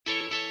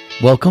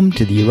Welcome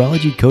to the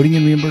Urology Coding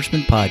and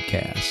Reimbursement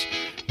Podcast,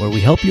 where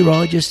we help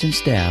urologists and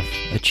staff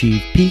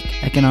achieve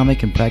peak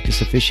economic and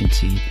practice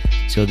efficiency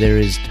so there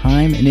is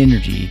time and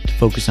energy to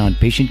focus on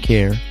patient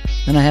care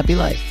and a happy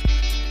life.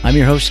 I'm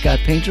your host, Scott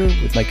Painter,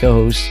 with my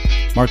co-hosts,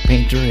 Mark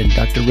Painter and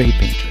Dr. Ray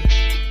Painter.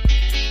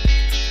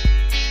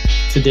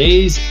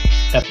 Today's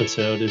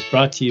episode is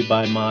brought to you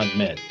by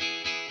ModMed.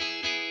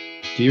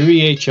 Do your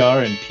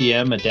EHR and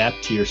PM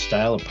adapt to your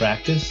style of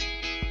practice?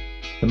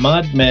 The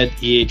ModMed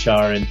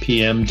EHR and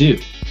PM do,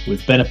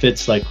 with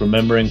benefits like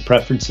remembering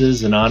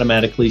preferences and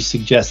automatically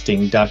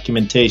suggesting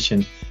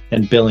documentation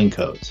and billing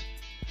codes.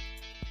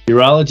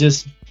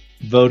 Urologists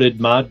voted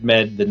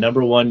ModMed the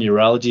 #1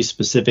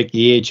 urology-specific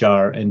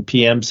EHR and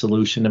PM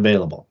solution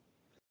available.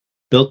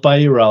 Built by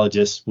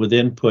urologists with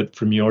input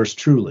from yours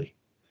truly.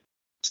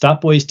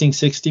 Stop wasting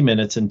 60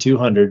 minutes and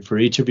 $200 for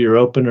each of your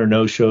open or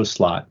no-show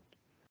slot.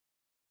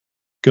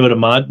 Go to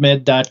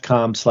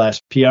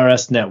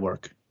modmed.com/PRS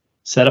network.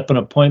 Set up an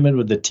appointment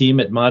with the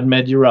team at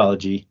ModMed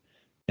Urology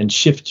and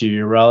shift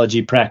your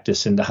urology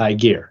practice into high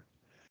gear.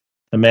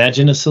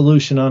 Imagine a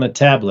solution on a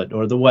tablet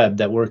or the web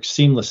that works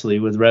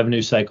seamlessly with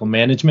revenue cycle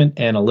management,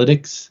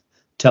 analytics,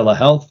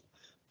 telehealth,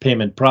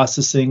 payment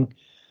processing,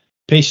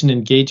 patient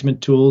engagement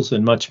tools,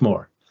 and much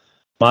more.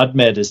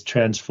 ModMed is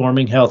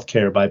transforming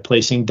healthcare by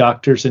placing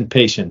doctors and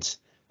patients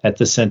at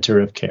the center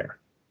of care.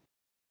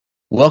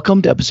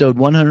 Welcome to episode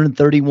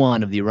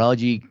 131 of the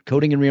Urology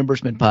Coding and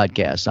Reimbursement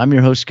Podcast. I'm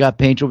your host, Scott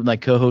Painter, with my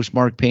co-host,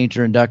 Mark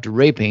Painter and Dr.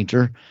 Ray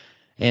Painter.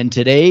 And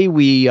today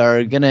we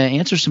are going to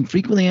answer some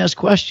frequently asked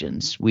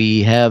questions.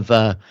 We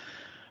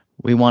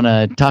want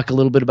to talk a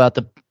little bit about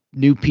the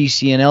new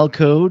PCNL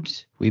code.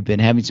 We've been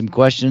having some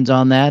questions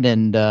on that,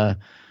 and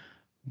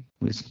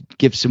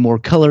give some more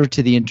color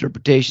to the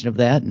interpretation of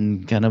that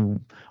and kind of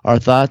our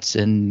thoughts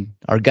and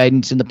our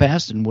guidance in the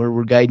past and where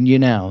we're guiding you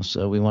now.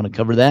 So we want to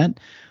cover that.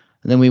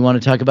 And then we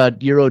want to talk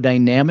about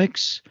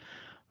urodynamics,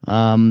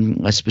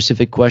 a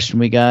specific question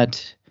we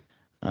got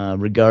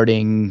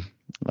regarding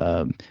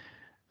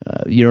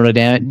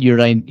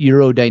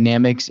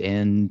urodynamics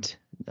and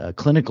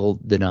clinical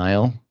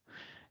denial.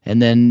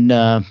 And then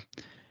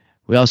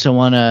we also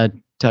want to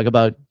talk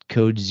about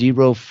code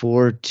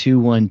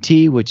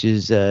 0421T, which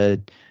is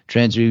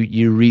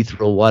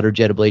transurethral water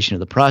jet ablation of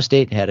the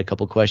prostate. Had a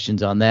couple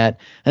questions on that.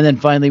 And then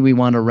finally, we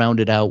want to round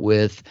it out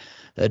with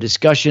a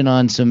discussion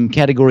on some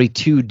Category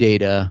 2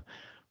 data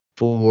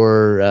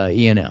for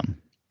E&M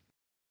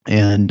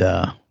and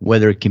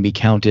whether it can be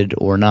counted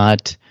or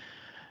not.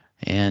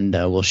 And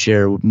we'll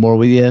share more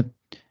with you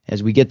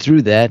as we get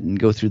through that and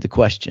go through the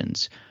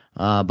questions.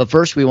 But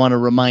first, we want to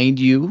remind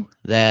you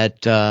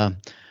that our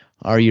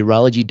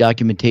urology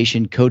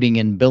documentation coding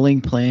and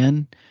billing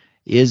plan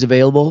is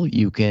available.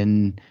 You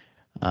can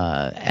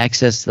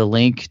access the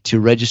link to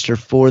register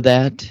for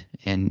that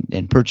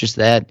and purchase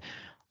that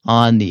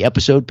on the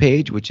episode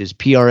page, which is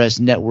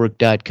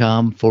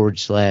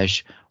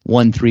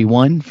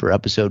prsnetwork.com/131 for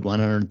episode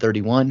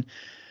 131.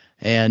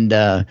 And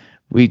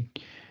we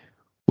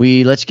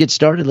let's get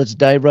started. Let's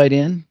dive right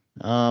in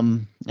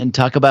and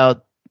talk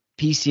about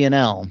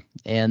PCNL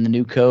and the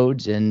new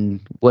codes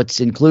and what's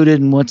included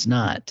and what's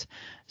not.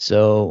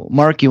 So,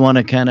 Mark, you want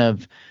to kind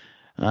of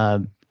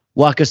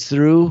walk us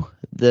through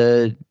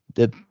the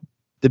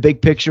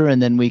big picture,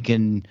 and then we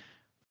can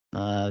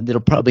that'll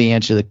probably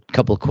answer the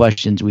couple of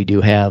questions we do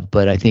have,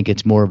 but I think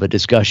it's more of a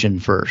discussion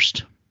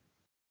first.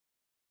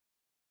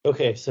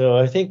 Okay, so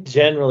I think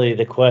generally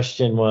the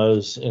question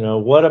was,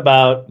 what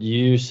about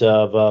use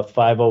of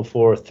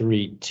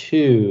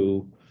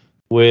 50432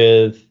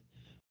 with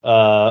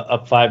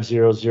a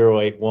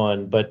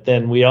 50081? But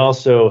then we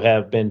also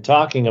have been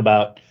talking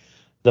about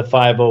the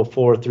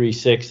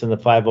 50436 and the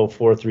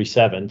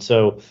 50437.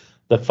 So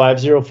the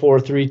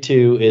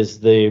 50432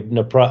 is the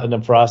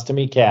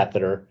nephrostomy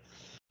catheter,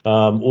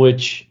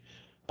 which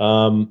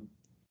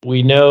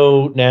we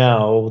know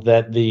now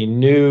that the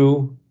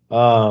new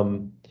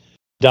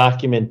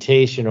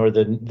documentation or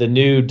the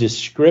new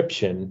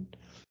description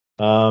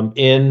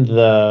in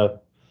the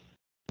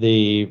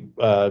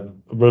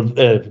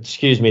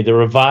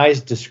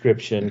revised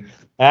description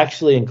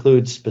actually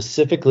includes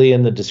specifically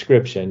in the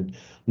description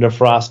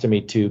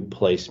nephrostomy tube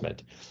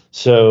placement.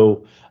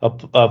 So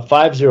a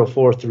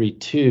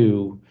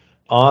 50432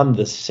 on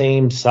the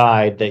same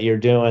side that you're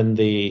doing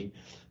the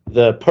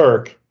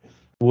PERC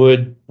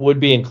would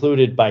be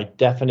included by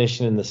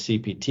definition in the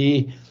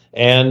CPT,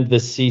 and the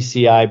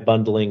CCI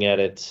bundling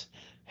edits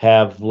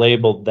have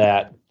labeled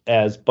that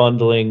as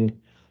bundling,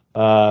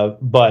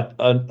 but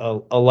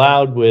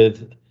allowed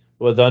with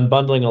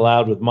unbundling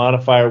allowed with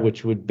modifier,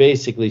 which would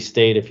basically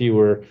state if you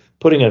were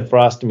putting a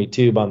nephrostomy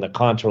tube on the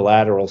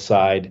contralateral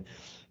side,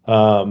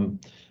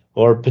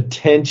 or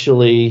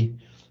potentially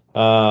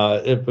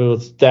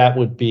that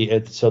would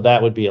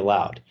be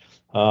allowed.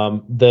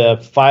 The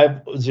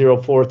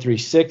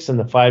 50436 and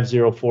the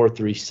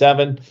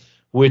 50437,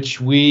 which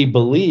we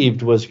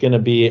believed was going to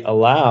be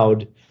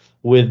allowed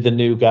with the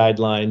new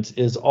guidelines,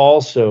 is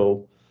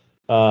also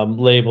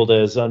labeled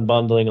as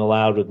unbundling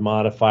allowed with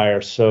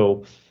modifier.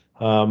 So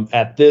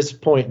At this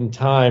point in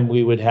time,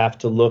 we would have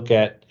to look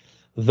at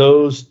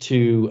those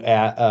two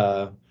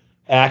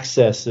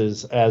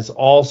accesses as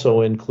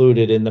also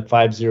included in the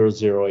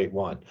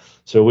 50081.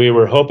 So we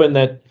were hoping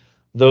that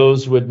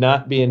those would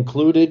not be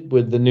included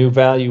with the new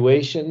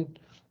valuation,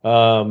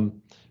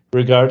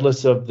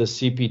 regardless of the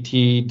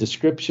CPT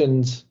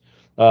descriptions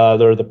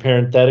or the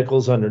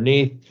parentheticals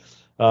underneath.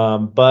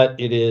 But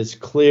it is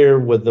clear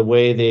with the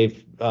way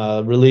they've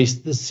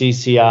released the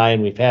CCI,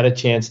 and we've had a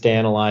chance to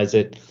analyze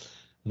it,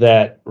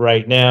 that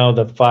right now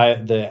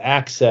the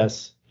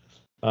access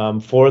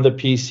for the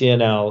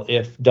PCNL,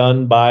 if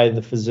done by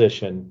the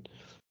physician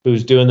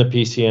who's doing the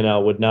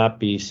PCNL, would not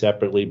be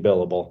separately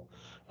billable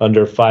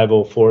under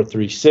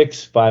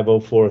 50436,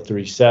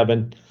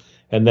 50437,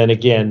 and then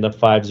again the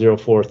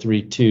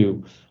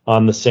 50432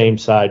 on the same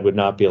side would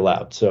not be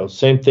allowed. So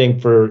same thing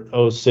for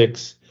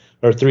 06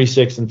 or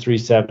 36 and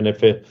 37. If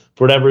for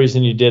whatever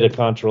reason you did a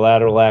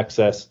contralateral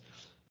access,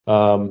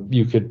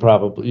 you could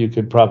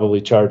probably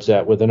charge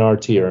that with an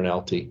RT or an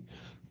LT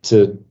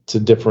to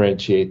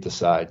differentiate the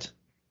sides.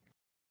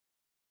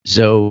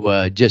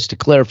 So just to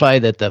clarify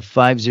that the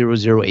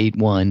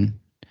 50081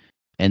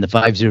 and the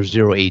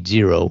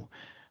 50080,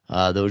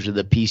 those are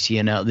the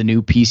PCNL, the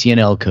new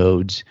PCNL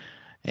codes,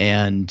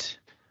 and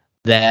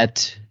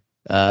that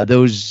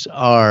those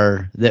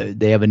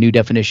they have a new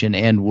definition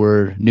and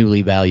were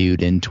newly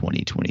valued in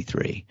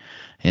 2023,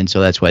 and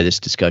so that's why this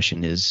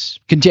discussion is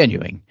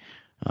continuing.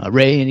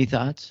 Ray, any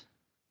thoughts?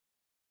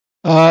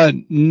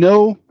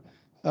 No.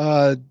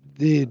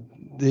 The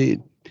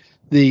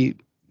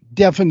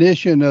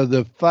definition of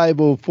the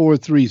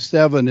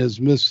 50437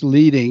 is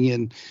misleading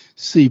in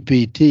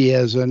CPT.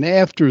 As an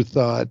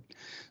afterthought,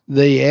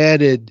 they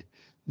added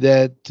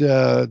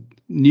that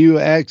new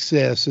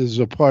access is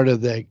a part of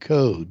that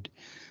code.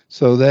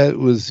 So that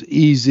was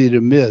easy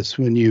to miss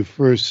when you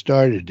first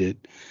started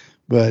it.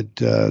 But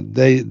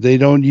they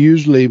don't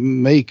usually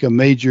make a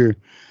major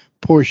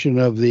portion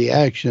of the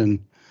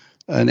action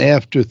an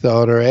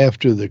afterthought or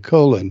after the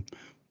colon.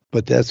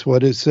 But that's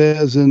what it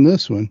says in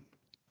this one.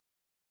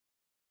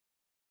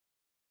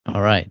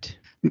 All right.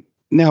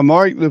 Now,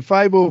 Mark, the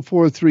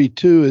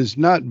 50432 is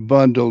not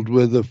bundled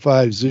with the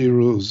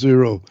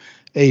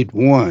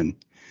 50081,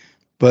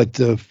 but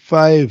the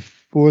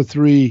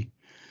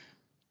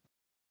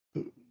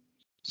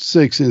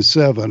 543.6 and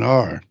 7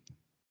 are.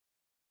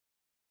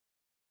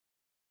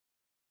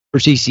 For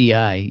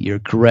CCI, you're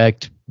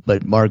correct,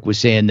 but Mark was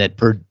saying that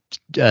per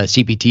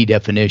CPT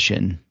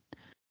definition,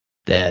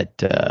 that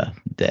the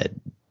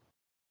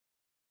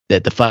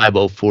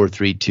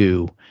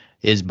 50432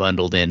 is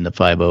bundled in the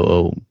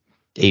 50080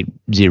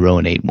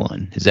 and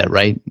 81. Is that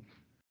right?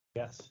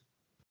 Yes.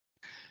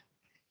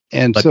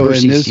 And But so per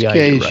in this CCI,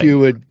 case,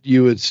 you're right.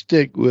 you would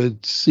stick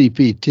with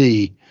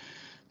CPT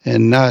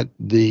and not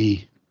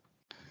the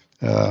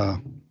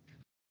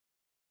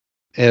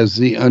as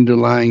the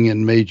underlying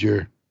and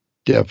major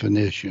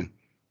definition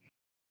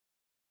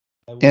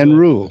and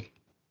rule.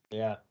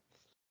 Yeah. I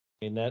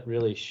mean, that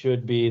really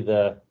should be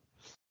the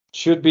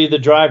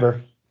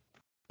driver,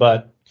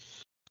 but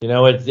you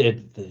know,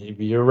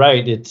 you're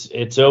right.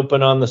 It's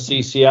open on the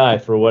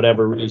CCI for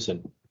whatever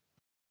reason.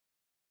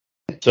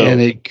 So,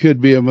 And it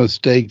could be a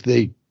mistake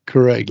they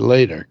correct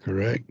later,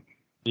 correct?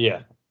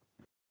 yeah.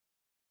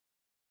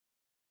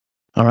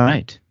 All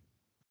right.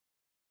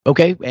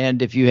 Okay,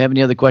 and if you have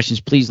any other questions,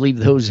 please leave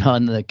those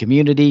on the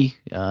community.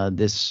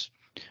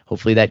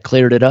 Hopefully that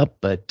cleared it up,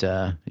 but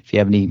if you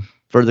have any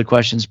further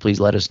questions, please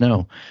let us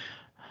know.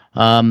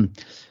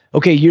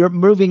 Okay, you're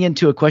moving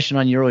into a question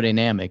on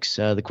urodynamics.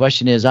 The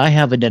question is, I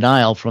have a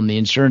denial from the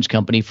insurance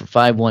company for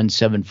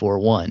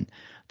 51741.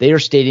 They are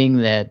stating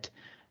that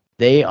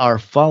they are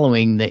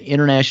following the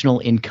International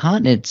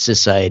Incontinence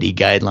Society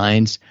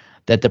guidelines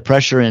that the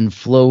pressure and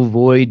flow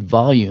void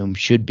volume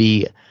should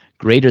be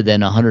greater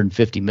than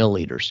 150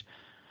 milliliters.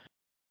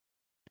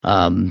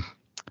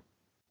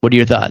 What are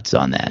your thoughts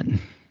on that?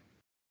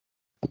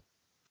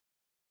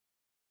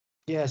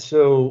 Yeah,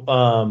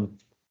 so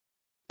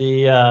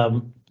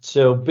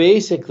so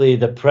basically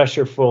the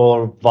pressure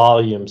for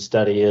volume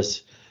study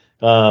is,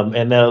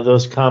 and now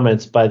those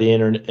comments by the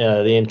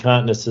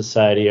Incontinence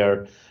Society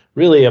are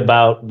really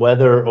about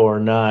whether or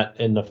not,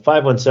 and the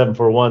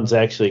 51741 is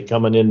actually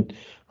coming in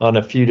on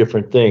a few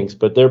different things,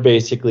 but they're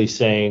basically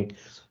saying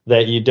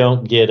that you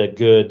don't get a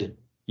good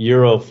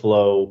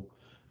uroflow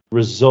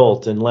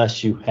result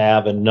unless you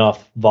have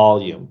enough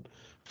volume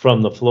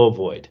from the flow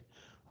void.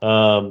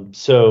 And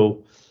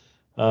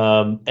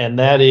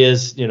that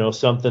is,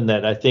 something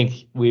that I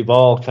think we've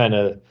all kind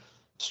of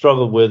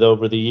struggled with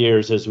over the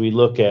years as we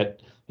look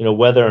at,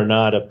 whether or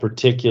not a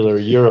particular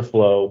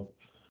uroflow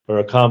or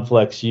a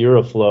complex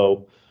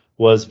uroflow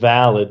was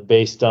valid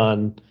based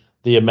on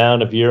the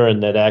amount of urine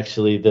that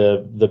actually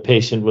the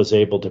patient was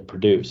able to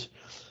produce.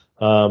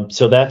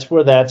 So that's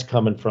where that's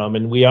coming from.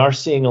 And we are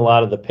seeing a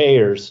lot of the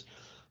payers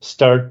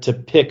start to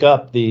pick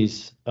up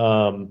these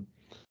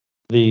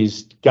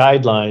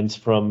guidelines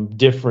from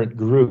different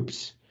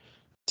groups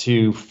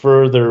to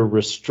further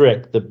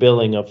restrict the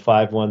billing of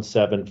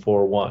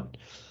 51741.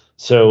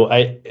 So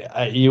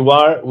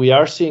we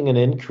are seeing an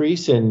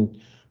increase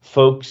in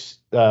folks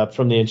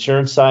from the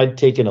insurance side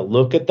taking a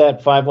look at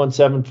that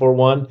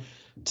 51741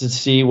 to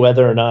see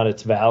whether or not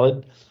it's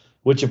valid,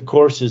 which of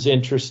course is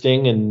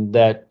interesting, and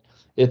that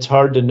it's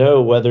hard to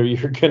know whether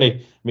you're going to,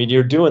 I mean,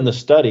 you're doing the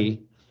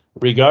study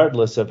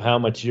regardless of how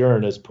much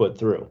urine is put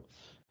through.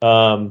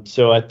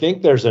 So I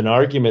think there's an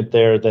argument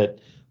there that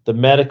the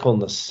medical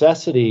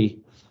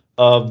necessity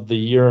of the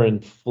urine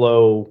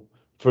flow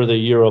for the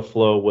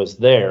Euroflow was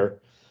there.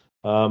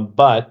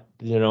 But,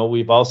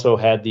 we've also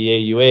had the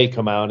AUA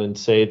come out and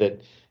say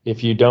that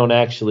if you don't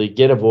actually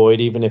get a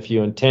void, even if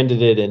you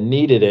intended it and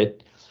needed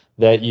it,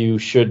 that you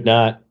should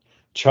not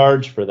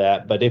charge for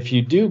that. But if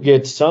you do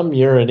get some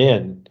urine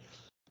in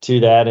to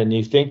that and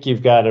you think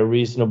you've got a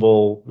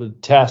reasonable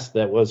test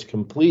that was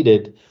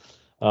completed,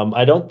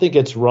 I don't think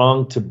it's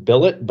wrong to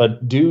bill it,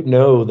 but do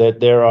know that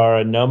there are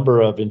a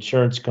number of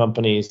insurance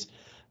companies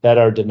that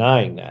are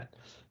denying that.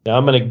 Now,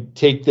 I'm going to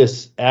take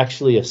this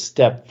actually a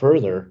step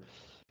further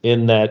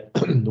in that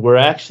we're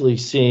actually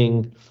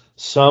seeing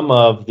some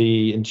of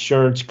the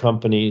insurance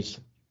companies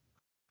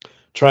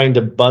trying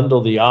to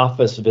bundle the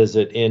office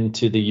visit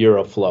into the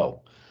Euroflow.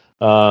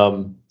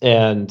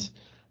 And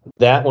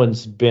that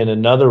one's been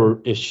another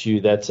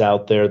issue that's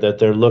out there, that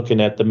they're looking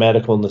at the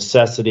medical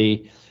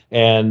necessity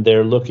and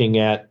they're looking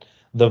at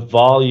the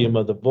volume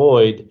of the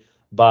void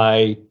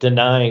by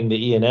denying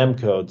the E&M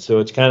code. So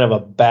it's kind of a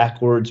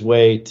backwards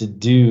way to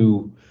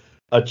do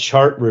a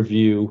chart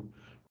review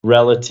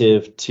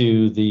relative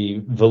to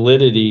the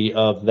validity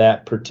of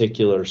that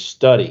particular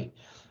study.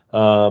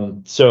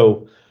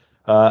 So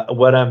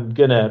what I'm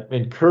going to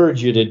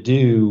encourage you to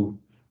do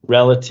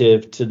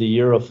relative to the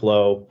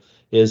Euroflow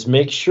is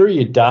make sure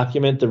you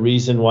document the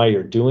reason why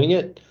you're doing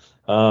it,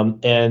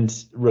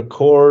 and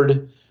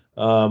record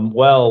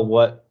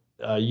what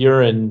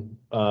the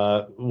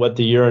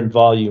urine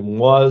volume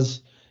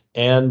was,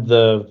 and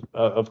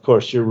of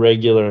course your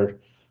regular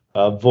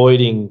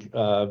voiding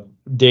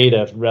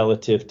data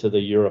relative to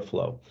the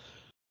Euroflow.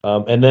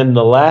 And then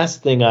the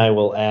last thing I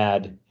will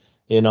add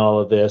in all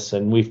of this,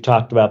 and we've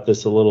talked about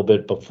this a little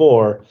bit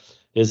before,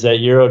 is that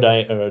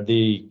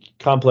the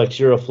complex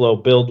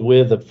Euroflow build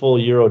with a full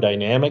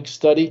urodynamic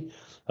study.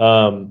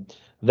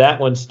 That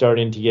one's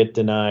starting to get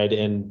denied,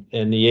 and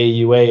the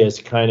AUA has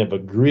kind of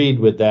agreed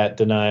with that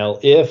denial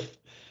if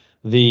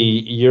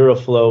the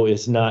Euroflow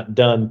is not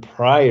done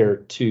prior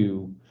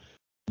to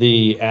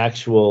the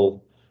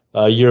actual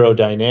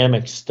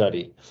urodynamic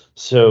study.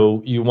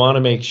 So you want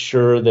to make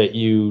sure that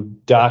you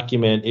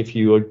document, if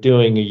you are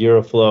doing a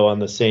Euroflow on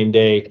the same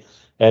day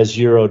as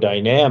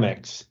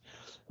urodynamics,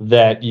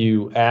 that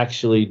you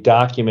actually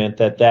document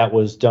that that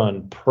was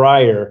done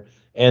prior,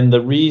 and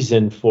the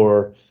reason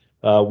for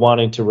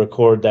wanting to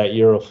record that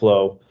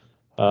Euroflow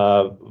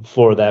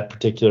for that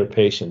particular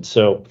patient.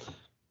 So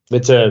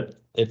it's a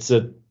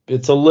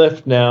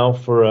lift now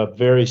for a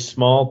very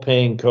small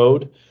paying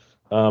code,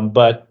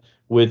 but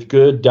with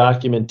good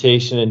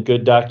documentation and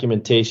good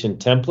documentation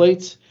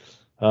templates,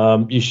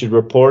 you should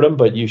report them,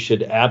 but you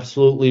should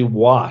absolutely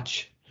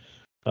watch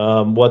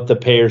what the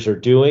payers are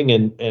doing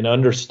and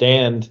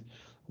understand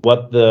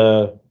what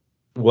the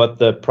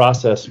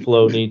process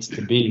flow needs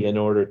to be in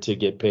order to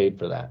get paid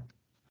for that.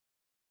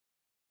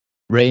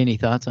 Ray, any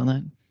thoughts on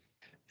that?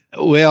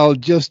 Well,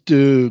 just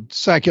to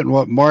second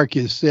what Mark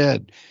has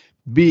said,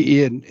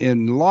 be in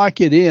and lock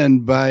it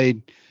in by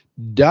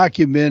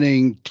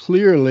documenting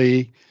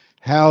clearly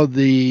how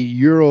the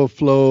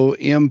Euroflow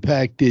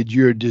impacted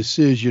your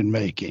decision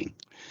making.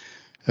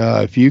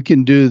 If you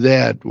can do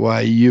that,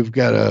 why, you've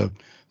got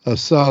a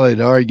solid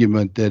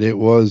argument that it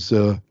was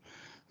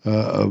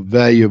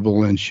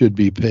valuable and should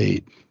be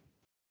paid.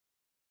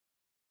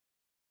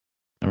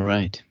 All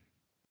right.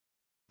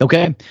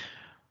 Okay.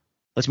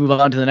 Let's move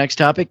on to the next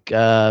topic.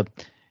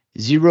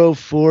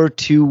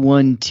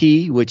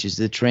 0421T, which is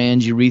the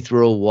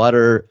transurethral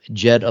water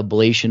jet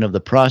ablation of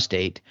the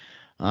prostate.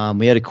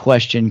 We had a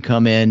question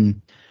come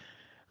in.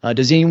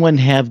 Does anyone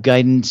have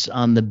guidance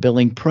on the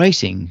billing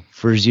pricing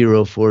for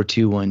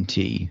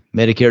 0421T?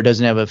 Medicare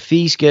doesn't have a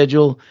fee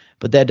schedule,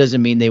 but that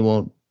doesn't mean they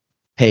won't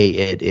pay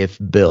it if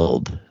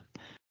billed.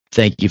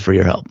 Thank you for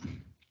your help.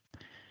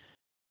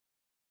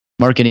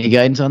 Mark, any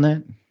guidance on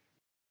that?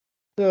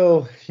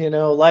 So,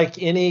 like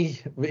any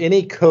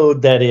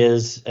code that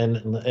is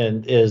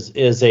and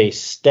is a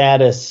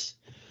status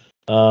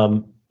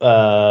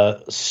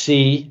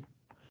C,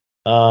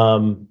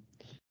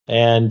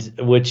 and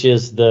which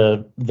is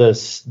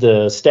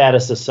the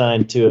status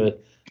assigned to a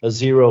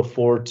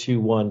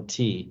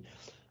 0421T.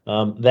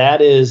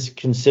 That is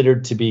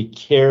considered to be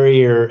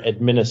carrier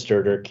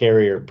administered or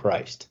carrier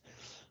priced.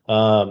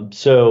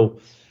 So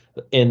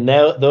in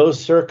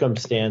those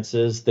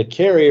circumstances, the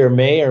carrier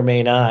may or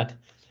may not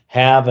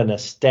have an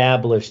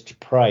established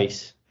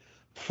price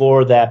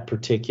for that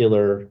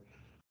particular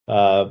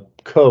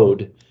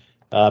code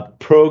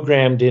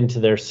programmed into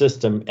their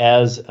system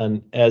as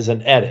an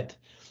edit.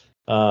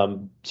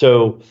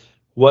 So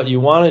what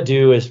you want to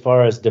do as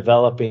far as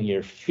developing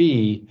your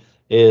fee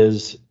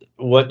is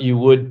what you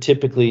would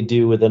typically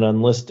do with an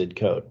unlisted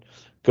code.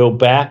 go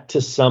back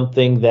to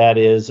something that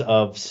is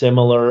of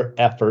similar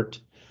effort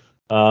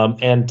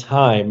and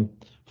time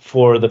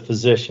for the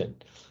physician.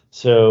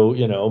 So,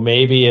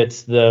 maybe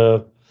it's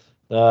the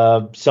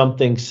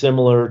something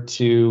similar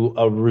to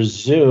a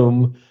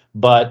Resume,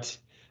 but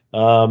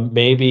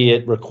maybe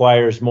it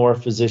requires more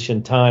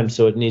physician time,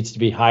 so it needs to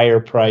be higher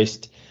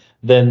priced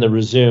than the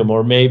Resume.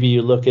 Or maybe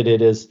you look at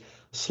it as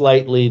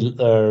slightly,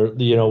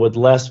 with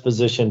less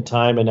physician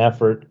time and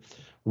effort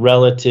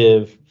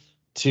relative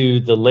to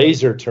the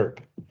laser TURP,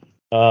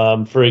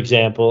 for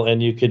example,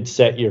 and you could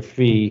set your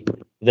fee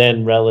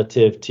then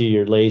relative to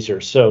your laser.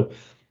 So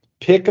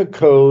pick a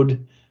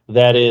code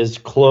that is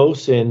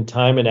close in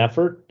time and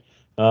effort.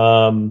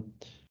 And,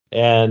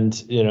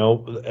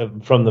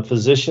 from the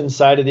physician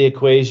side of the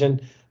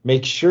equation,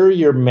 make sure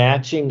you're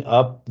matching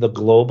up the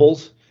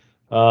globals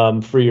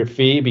for your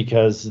fee,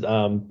 because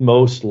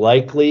most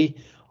likely,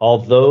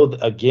 although,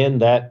 again,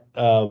 that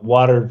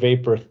water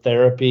vapor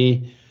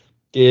therapy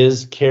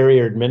is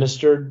carrier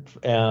administered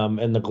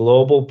and the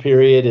global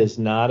period is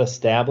not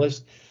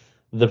established,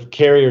 the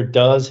carrier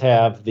does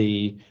have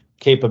the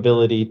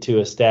capability to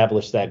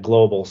establish that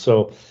global.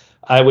 So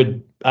I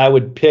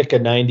would pick a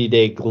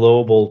 90-day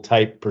global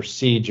type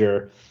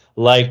procedure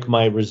like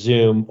my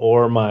Resume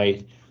or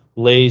my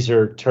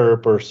laser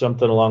TURP or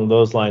something along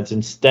those lines,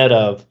 instead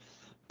of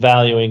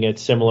valuing it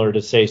similar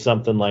to, say,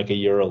 something like a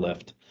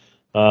UroLift,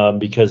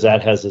 because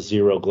that has a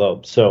zero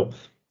globe. So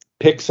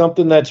pick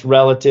something that's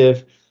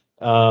relative,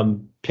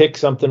 pick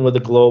something with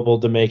a global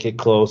to make it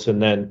close, and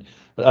then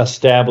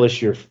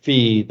establish your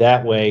fee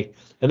that way,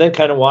 and then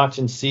kind of watch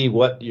and see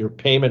what your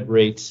payment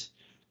rates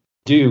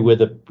do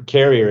with a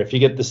carrier. If you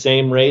get the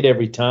same rate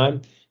every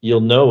time,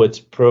 you'll know it's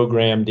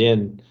programmed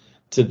in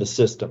to the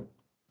system.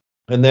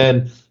 And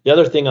then the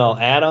other thing I'll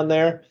add on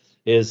there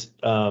is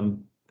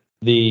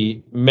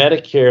the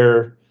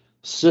Medicare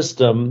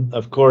system,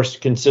 of course,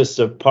 consists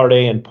of Part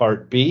A and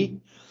Part B.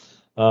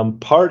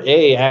 Part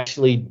A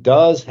actually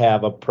does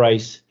have a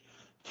price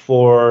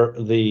for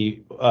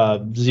the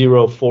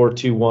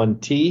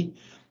 0421T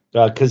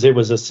because it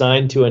was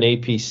assigned to an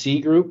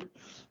APC group.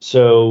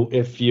 So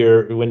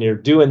when you're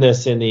doing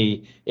this in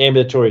the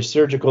ambulatory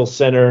surgical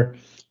center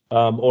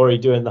or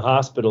you're doing the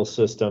hospital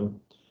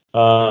system,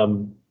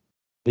 the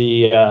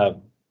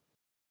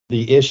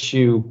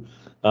issue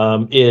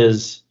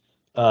is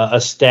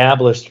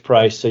established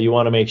price. So you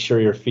want to make sure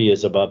your fee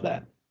is above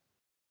that.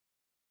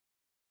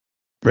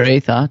 Ray,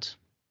 thoughts?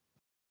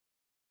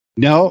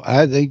 No,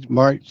 I think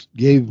Mark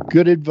gave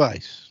good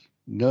advice.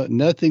 No,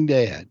 nothing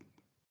to add.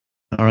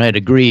 All right,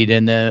 agreed.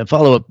 And the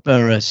follow-up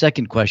or a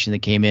second question that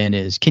came in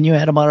is, can you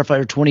add a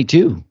modifier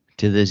 22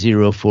 to the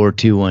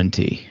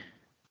 0421T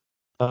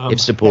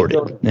if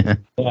supported?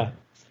 Yeah.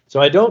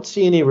 So I don't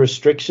see any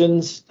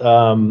restrictions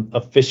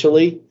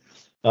officially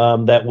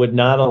that would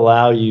not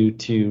allow you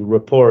to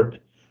report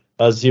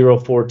a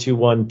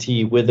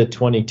 0421T with a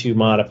 22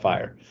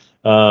 modifier.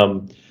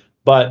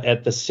 But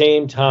at the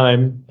same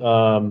time,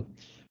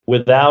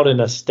 without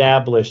an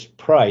established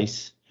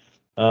price,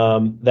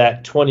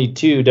 that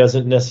 22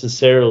 doesn't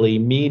necessarily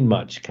mean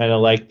much, kind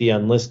of like the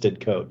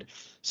unlisted code.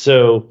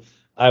 So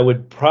I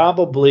would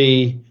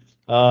probably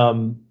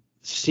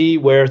see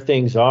where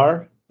things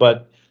are,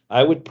 but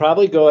I would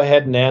probably go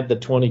ahead and add the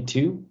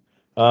 22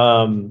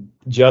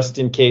 just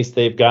in case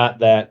they've got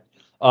that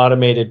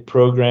automated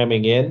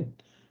programming in,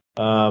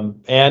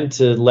 and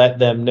to let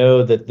them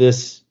know that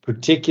this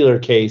particular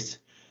case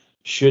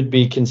should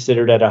be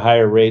considered at a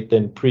higher rate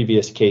than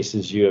previous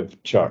cases you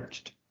have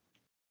charged.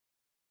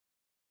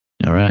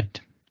 All right.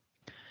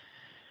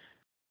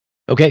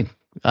 Okay,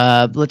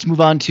 let's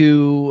move on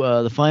to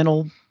the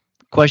final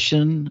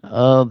question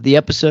of the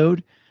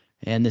episode,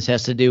 and this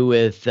has to do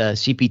with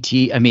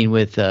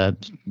with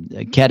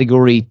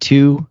Category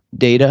 2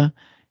 data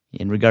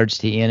in regards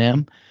to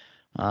E&M.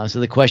 So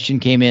the question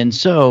came in,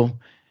 so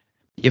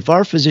if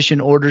our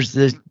physician orders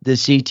the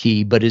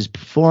CT but is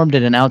performed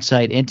at an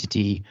outside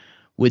entity,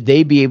 would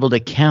they be able to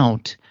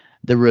count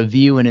the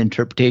review and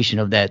interpretation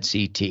of that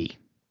CT?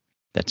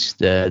 That's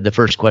the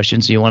first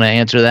question. So you want to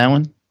answer that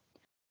one?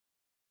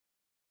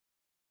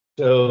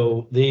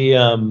 So the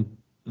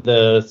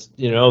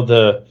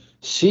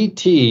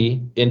CT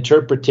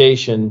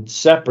interpretation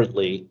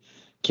separately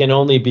can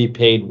only be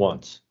paid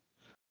once.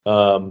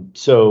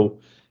 So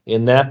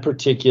in that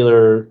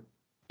particular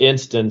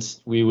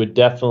instance, we would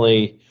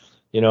definitely,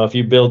 if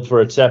you billed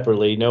for it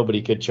separately,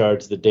 nobody could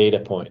charge the data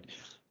point.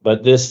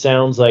 But this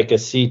sounds like a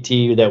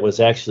CT that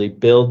was actually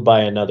billed by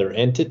another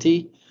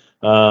entity.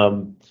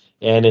 And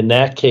in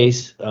that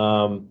case,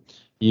 the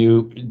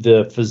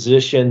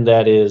physician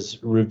that is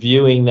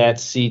reviewing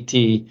that CT,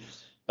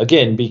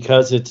 again,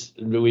 because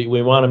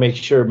we want to make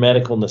sure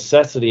medical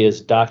necessity is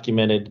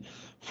documented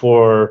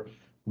for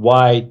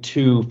why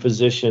two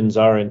physicians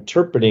are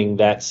interpreting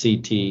that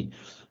CT.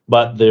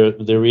 But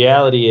the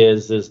reality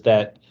is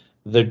that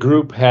the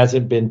group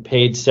hasn't been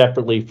paid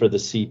separately for the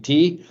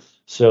CT,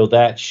 so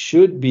that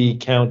should be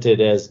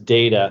counted as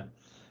data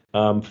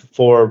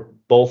for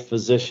both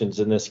physicians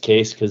in this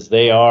case, because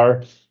they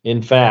are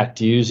in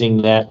fact,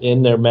 using that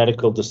in their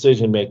medical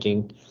decision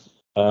making,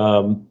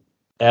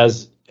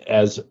 as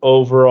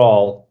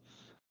overall,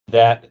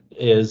 that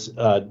is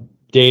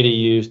data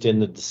used in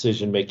the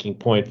decision making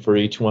point for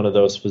each one of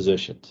those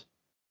physicians.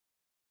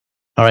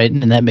 All right,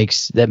 and that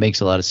makes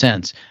a lot of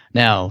sense.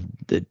 Now,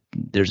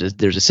 there's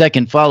a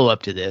second follow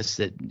up to this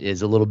that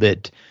is a little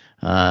bit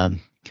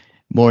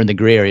more in the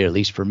gray area, at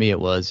least for me it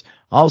was.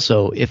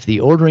 Also, if the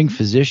ordering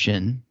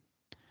physician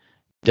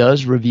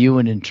does review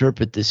and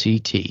interpret the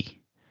CT,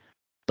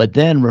 but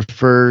then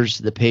refers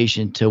the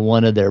patient to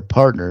one of their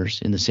partners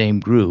in the same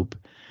group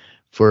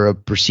for a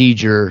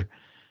procedure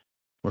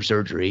or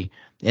surgery,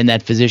 and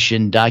that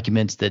physician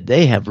documents that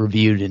they have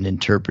reviewed and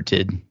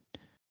interpreted,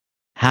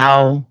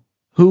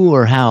 who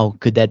or how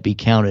could that be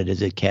counted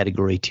as a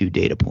Category 2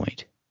 data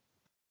point?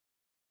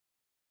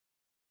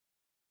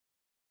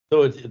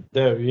 So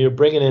you're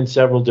bringing in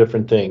several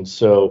different things.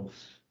 So,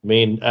 I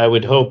mean, I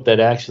would hope that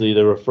actually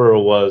the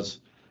referral was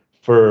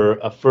for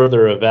a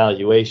further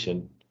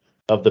evaluation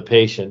of the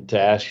patient, to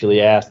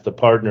actually ask the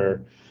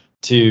partner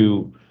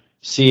to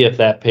see if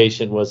that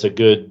patient was a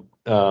good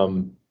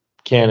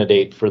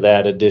candidate for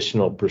that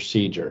additional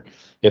procedure.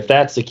 If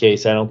that's the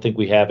case, I don't think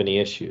we have any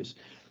issues.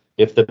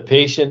 If the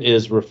patient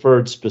is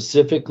referred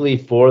specifically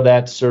for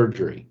that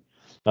surgery,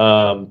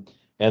 and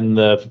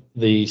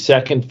the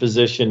second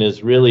physician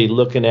is really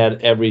looking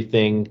at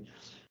everything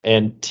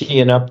and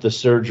teeing up the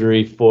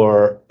surgery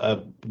for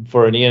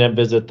an E&M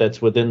visit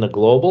that's within the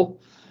global,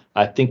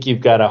 I think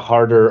you've got a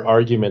harder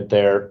argument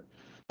there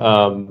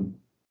in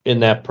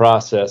that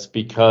process,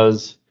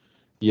 because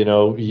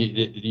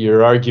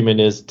your argument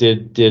is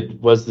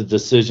was the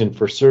decision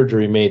for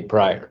surgery made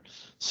prior.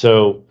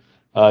 So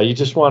you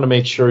just want to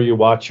make sure you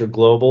watch your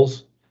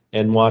globals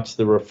and watch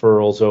the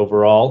referrals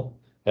overall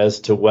as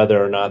to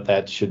whether or not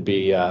that should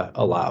be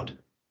allowed.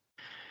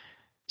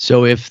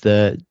 So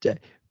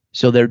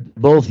so they're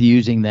both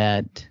using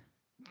that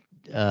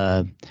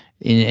and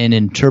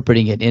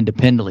interpreting it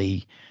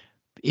independently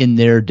in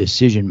their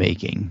decision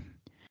making,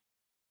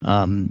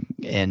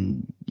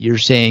 and you're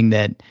saying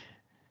that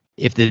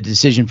if the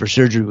decision for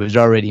surgery was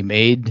already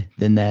made,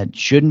 then that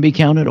shouldn't be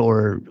counted,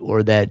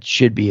 or that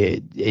should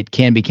be it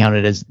can be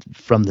counted as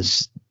from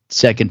the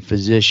second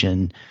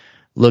physician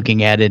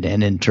looking at it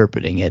and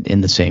interpreting it in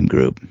the same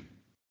group.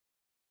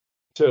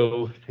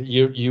 So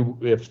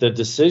if the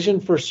decision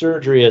for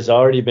surgery has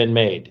already been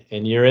made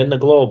and you're in the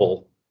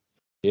global,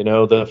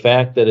 the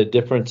fact that a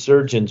different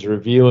surgeon's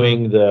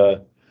reviewing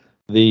the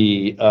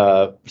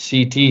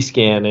CT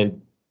scan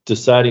and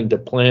deciding to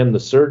plan the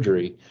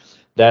surgery,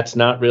 that's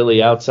not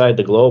really outside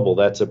the global.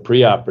 That's a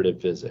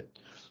preoperative visit.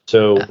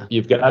 So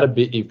you've got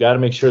to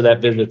make sure that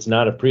visit's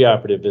not a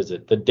preoperative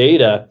visit. The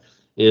data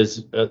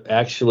is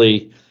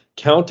actually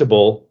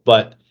countable,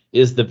 but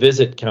is the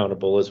visit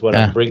countable is what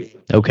I'm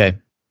bringing. Okay.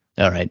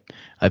 All right.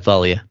 I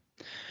follow you.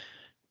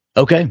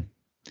 Okay.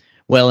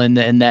 Well, and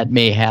that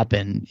may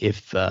happen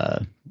if,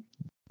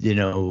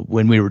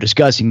 when we were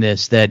discussing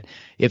this, that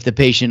if the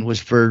patient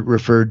was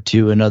referred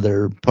to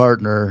another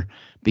partner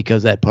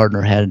because that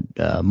partner had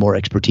more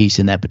expertise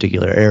in that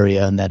particular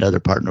area, and that other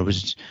partner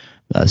was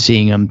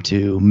seeing them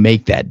to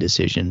make that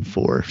decision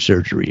for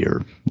surgery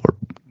or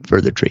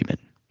further treatment.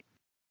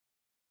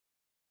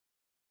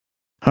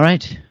 All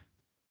right.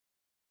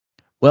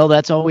 Well,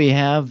 that's all we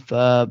have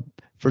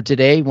for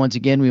today. Once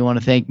again, we want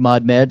to thank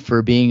ModMed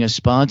for being a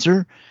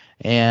sponsor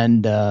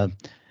and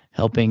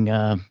helping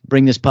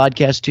bring this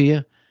podcast to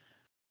you.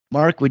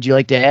 Mark, would you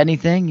like to add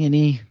anything?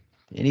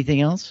 Anything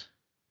else?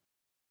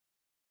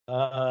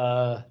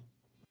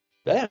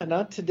 Yeah,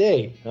 not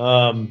today.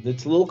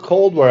 It's a little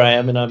cold where I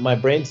am, and my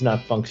brain's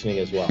not functioning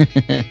as well.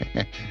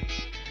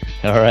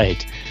 All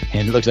right.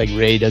 And it looks like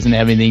Ray doesn't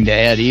have anything to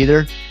add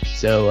either.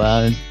 So,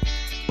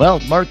 well,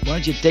 Mark, why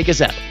don't you take us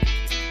out?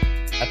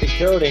 Happy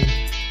coding.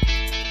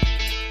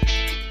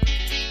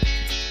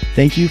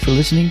 Thank you for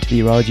listening to the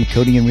Urology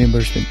Coding and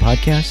Reimbursement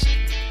Podcast,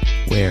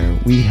 where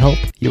we help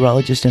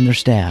urologists and their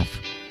staff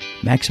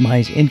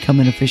maximize income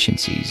and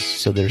efficiencies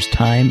so there's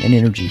time and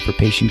energy for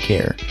patient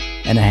care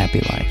and a happy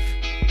life.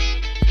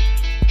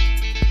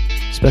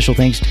 Special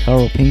thanks to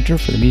Carl Painter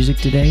for the music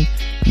today.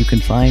 You can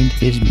find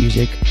his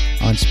music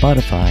on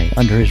Spotify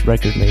under his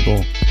record label,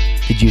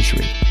 The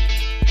Juicery.